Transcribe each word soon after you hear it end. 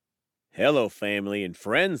Hello, family and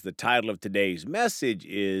friends. The title of today's message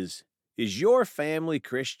Is Your Family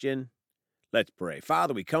Christian? Let's pray.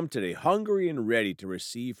 Father, we come today hungry and ready to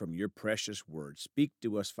receive from your precious word. Speak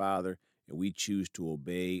to us, Father, and we choose to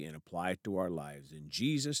obey and apply it to our lives. In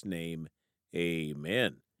Jesus' name,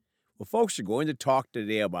 amen. Well, folks, we're going to talk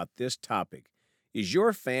today about this topic. Is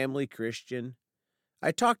your family Christian?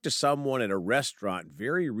 I talked to someone at a restaurant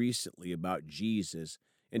very recently about Jesus,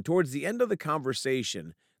 and towards the end of the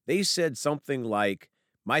conversation, they said something like,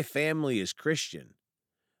 "My family is Christian."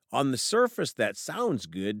 On the surface, that sounds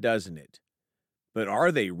good, doesn't it? But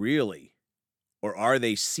are they really? Or are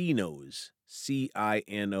they CINOs,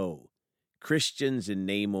 C-I-N-O, Christians in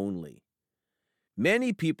name only?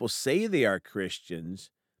 Many people say they are Christians,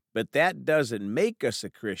 but that doesn't make us a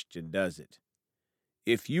Christian, does it?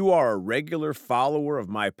 If you are a regular follower of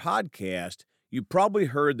my podcast, you probably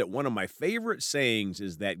heard that one of my favorite sayings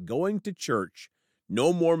is that going to church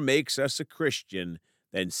no more makes us a Christian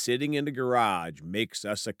than sitting in the garage makes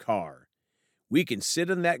us a car. We can sit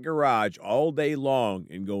in that garage all day long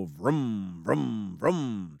and go vroom, vroom,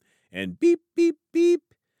 vroom, and beep, beep,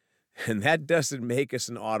 beep, and that doesn't make us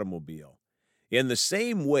an automobile. In the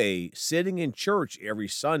same way, sitting in church every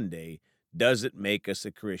Sunday doesn't make us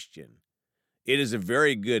a Christian. It is a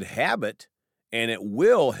very good habit, and it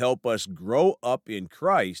will help us grow up in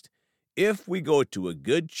Christ if we go to a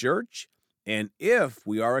good church and if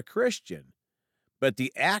we are a Christian. But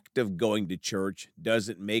the act of going to church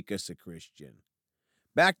doesn't make us a Christian.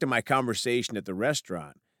 Back to my conversation at the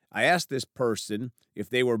restaurant, I asked this person if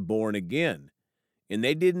they were born again, and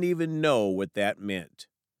they didn't even know what that meant.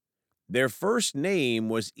 Their first name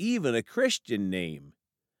was even a Christian name,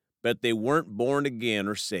 but they weren't born again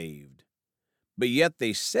or saved. But yet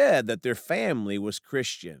they said that their family was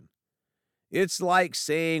Christian. It's like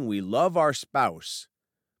saying we love our spouse,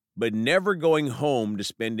 but never going home to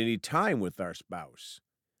spend any time with our spouse.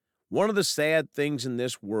 One of the sad things in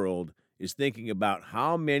this world is thinking about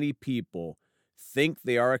how many people think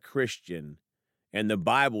they are a Christian, and the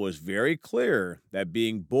Bible is very clear that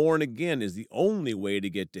being born again is the only way to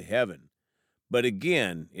get to heaven. But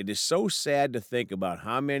again, it is so sad to think about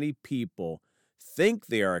how many people think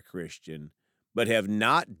they are a Christian, but have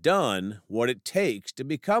not done what it takes to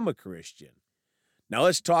become a Christian. Now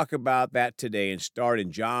let's talk about that today and start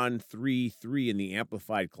in John 3:3 in the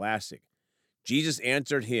Amplified Classic. Jesus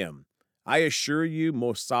answered him, "I assure you,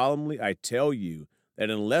 most solemnly I tell you, that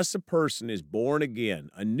unless a person is born again,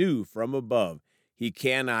 anew from above, he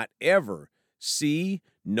cannot ever see,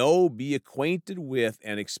 know, be acquainted with,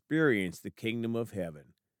 and experience the kingdom of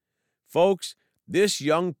heaven." Folks, this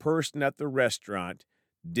young person at the restaurant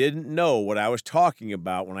didn't know what I was talking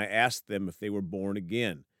about when I asked them if they were born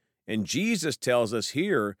again. And Jesus tells us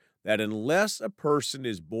here that unless a person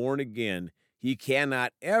is born again, he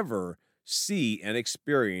cannot ever see and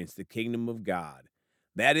experience the kingdom of God.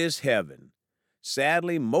 That is heaven.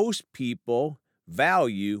 Sadly, most people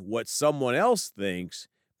value what someone else thinks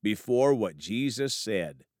before what Jesus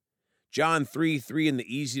said. John 3:3 in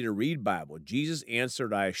the Easy to Read Bible, Jesus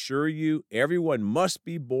answered, "I assure you, everyone must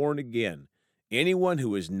be born again. Anyone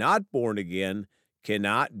who is not born again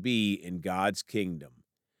cannot be in God's kingdom."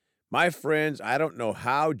 My friends, I don't know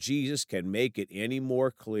how Jesus can make it any more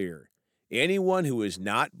clear. Anyone who is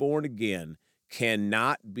not born again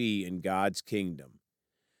cannot be in God's kingdom.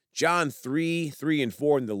 John 3:3 and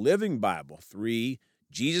 4 in the Living Bible, 3,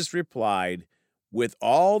 Jesus replied, "With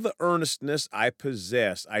all the earnestness I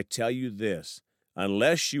possess, I tell you this,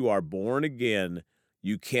 unless you are born again,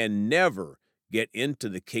 you can never get into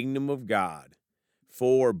the kingdom of God."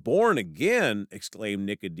 "For born again," exclaimed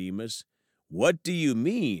Nicodemus, "what do you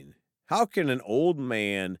mean? How can an old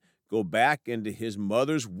man go back into his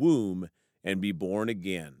mother's womb and be born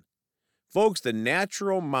again?" Folks, the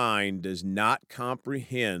natural mind does not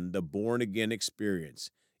comprehend the born-again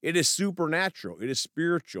experience. It is supernatural. It is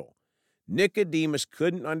spiritual. Nicodemus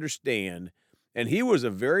couldn't understand, and he was a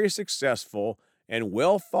very successful and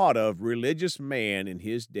well-thought-of religious man in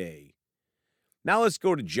his day. Now let's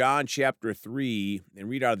go to John chapter 3 and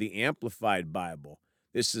read out of the Amplified Bible.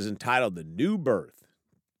 This is entitled The New Birth.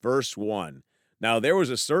 Verse 1, "Now there was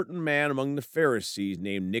a certain man among the Pharisees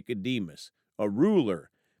named Nicodemus, a ruler,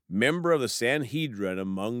 member of the Sanhedrin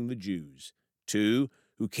among the Jews. 2,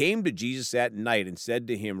 who came to Jesus at night and said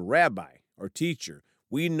to him, 'Rabbi,' or teacher,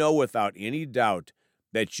 'we know without any doubt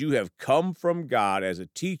that you have come from God as a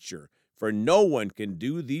teacher, for no one can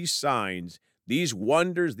do these signs, these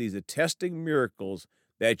wonders, these attesting miracles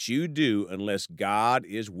that you do unless God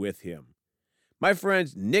is with him.'" My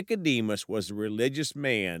friends, Nicodemus was a religious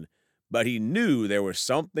man, but he knew there was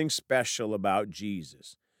something special about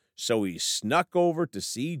Jesus. so he snuck over to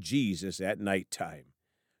see Jesus at nighttime.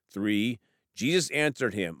 3. Jesus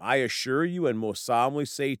answered him, I assure you and most solemnly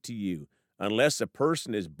say to you, unless a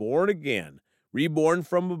person is born again, reborn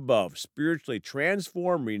from above, spiritually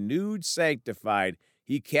transformed, renewed, sanctified,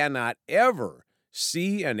 he cannot ever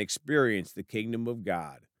see and experience the kingdom of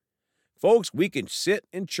God. Folks, we can sit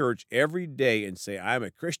in church every day and say, I'm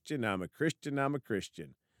a Christian, I'm a Christian, I'm a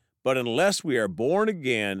Christian. But unless we are born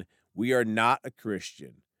again, we are not a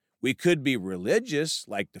Christian. We could be religious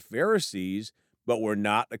like the Pharisees, but we're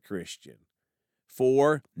not a Christian.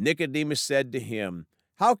 4. Nicodemus said to him,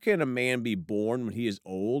 how can a man be born when he is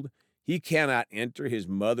old? He cannot enter his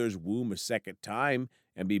mother's womb a second time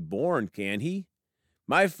and be born, can he?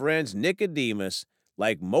 My friends, Nicodemus,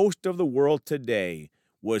 like most of the world today,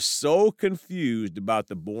 was so confused about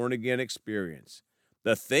the born-again experience.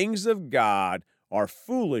 The things of God are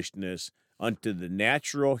foolishness unto the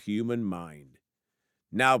natural human mind.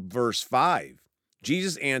 Now, verse 5.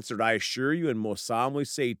 Jesus answered, I assure you and most solemnly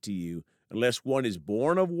say to you, unless one is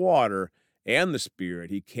born of water and the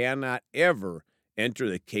Spirit, he cannot ever enter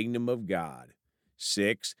the kingdom of God.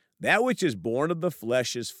 6. That which is born of the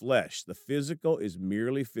flesh is flesh. The physical is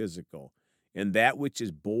merely physical. And that which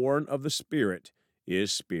is born of the Spirit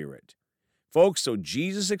is spirit. Folks, so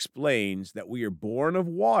Jesus explains that we are born of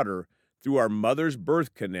water through our mother's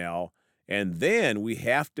birth canal, and then we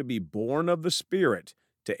have to be born of the Spirit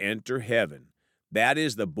to enter heaven. That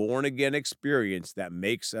is the born-again experience that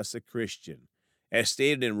makes us a Christian. As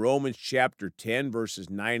stated in Romans chapter 10, verses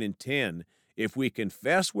 9 and 10, if we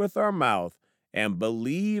confess with our mouth and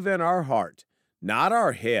believe in our heart, not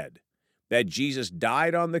our head, that Jesus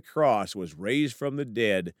died on the cross, was raised from the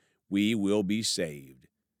dead, we will be saved.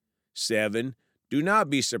 7. Do not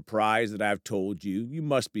be surprised that I've told you, you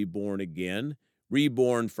must be born again,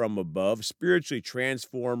 reborn from above, spiritually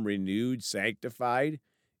transformed, renewed, sanctified.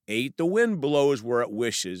 8. The wind blows where it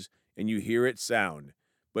wishes, and you hear its sound,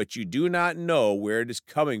 but you do not know where it is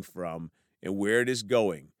coming from and where it is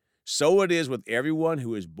going. So it is with everyone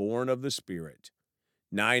who is born of the Spirit.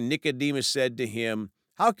 9. Nicodemus said to him,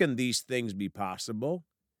 how can these things be possible?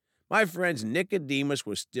 My friends, Nicodemus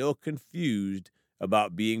was still confused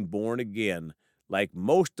about being born again, like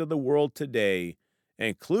most of the world today,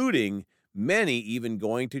 including many even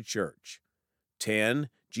going to church. 10.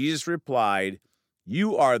 Jesus replied,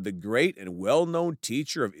 you are the great and well-known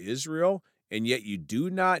teacher of Israel, and yet you do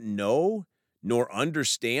not know nor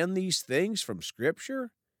understand these things from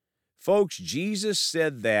Scripture? Folks, Jesus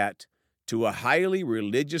said that to a highly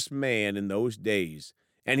religious man in those days,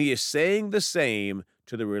 and he is saying the same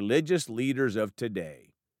to the religious leaders of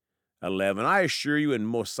today. 11. I assure you and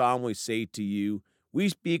most solemnly say to you, we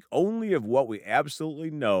speak only of what we absolutely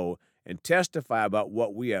know and testify about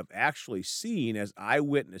what we have actually seen as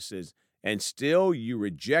eyewitnesses, and still you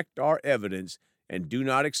reject our evidence and do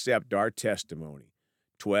not accept our testimony.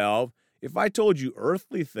 12. If I told you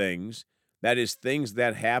earthly things, that is, things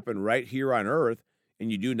that happen right here on earth,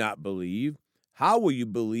 and you do not believe, how will you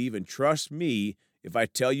believe and trust me if I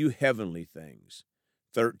tell you heavenly things?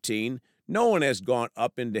 13. No one has gone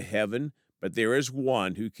up into heaven, but there is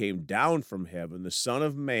one who came down from heaven, the Son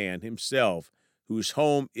of Man himself, whose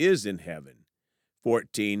home is in heaven.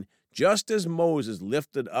 14. Just as Moses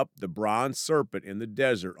lifted up the bronze serpent in the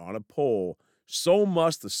desert on a pole, so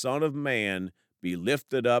must the Son of Man be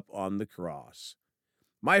lifted up on the cross.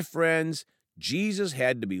 My friends, Jesus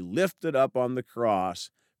had to be lifted up on the cross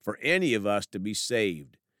for any of us to be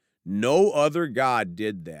saved. No other God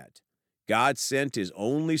did that. God sent his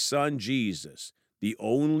only Son, Jesus, the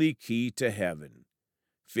only key to heaven.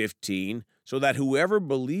 15. So that whoever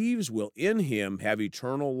believes will in him have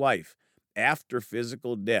eternal life after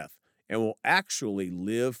physical death and will actually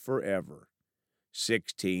live forever.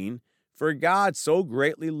 16. For God so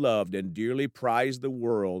greatly loved and dearly prized the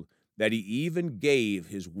world that he even gave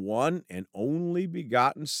his one and only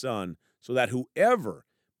begotten Son, so that whoever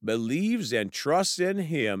believes and trusts in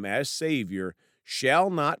him as Savior shall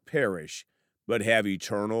not perish, but have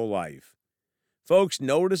eternal life. Folks,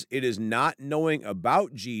 notice it is not knowing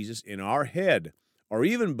about Jesus in our head, or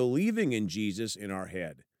even believing in Jesus in our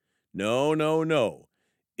head. No, no, no.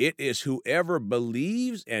 It is whoever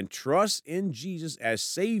believes and trusts in Jesus as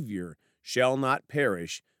Savior shall not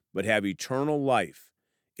perish, but have eternal life.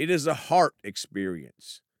 It is a heart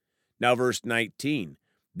experience. Now, verse 19.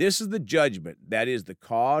 This is the judgment, that is the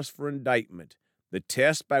cause for indictment, the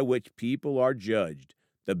test by which people are judged,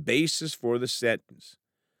 the basis for the sentence.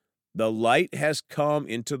 The light has come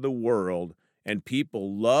into the world, and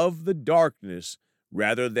people love the darkness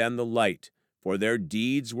rather than the light, for their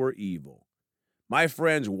deeds were evil. My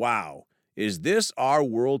friends, wow, is this our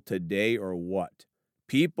world today or what?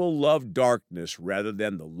 People love darkness rather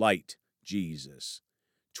than the light, Jesus.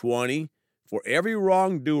 20. For every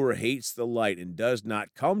wrongdoer hates the light and does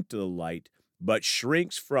not come to the light, but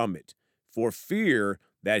shrinks from it, for fear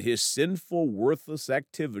that his sinful, worthless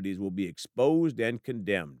activities will be exposed and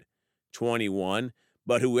condemned. 21.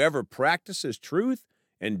 But whoever practices truth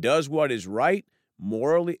and does what is right,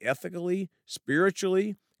 morally, ethically,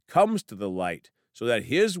 spiritually, comes to the light, so that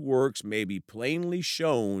his works may be plainly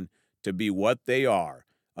shown to be what they are,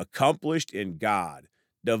 accomplished in God,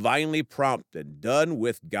 divinely prompted, done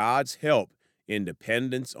with God's help, in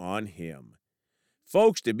dependence on him.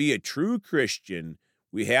 Folks, to be a true Christian,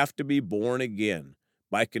 we have to be born again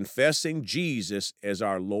by confessing Jesus as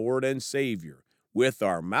our Lord and Savior with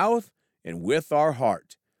our mouth and with our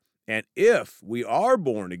heart. And if we are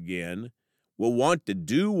born again, we'll want to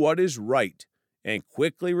do what is right and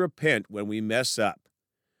quickly repent when we mess up.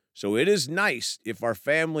 So it is nice if our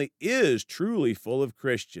family is truly full of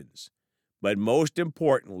Christians. But most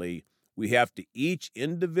importantly, we have to each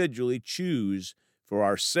individually choose for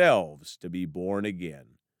ourselves to be born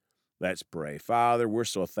again. Let's pray. Father, we're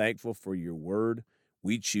so thankful for your word.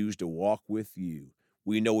 We choose to walk with you.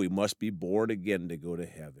 We know we must be born again to go to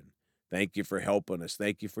heaven. Thank you for helping us.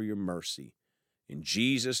 Thank you for your mercy. In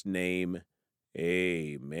Jesus' name,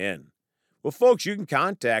 amen. Well, folks, you can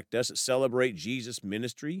contact us at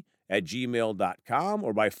celebratejesusministry@gmail.com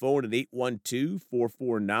or by phone at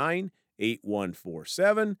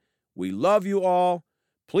 812-449-8147. We love you all.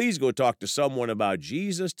 Please go talk to someone about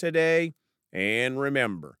Jesus today. And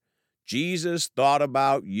remember, Jesus thought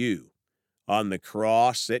about you on the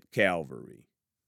cross at Calvary.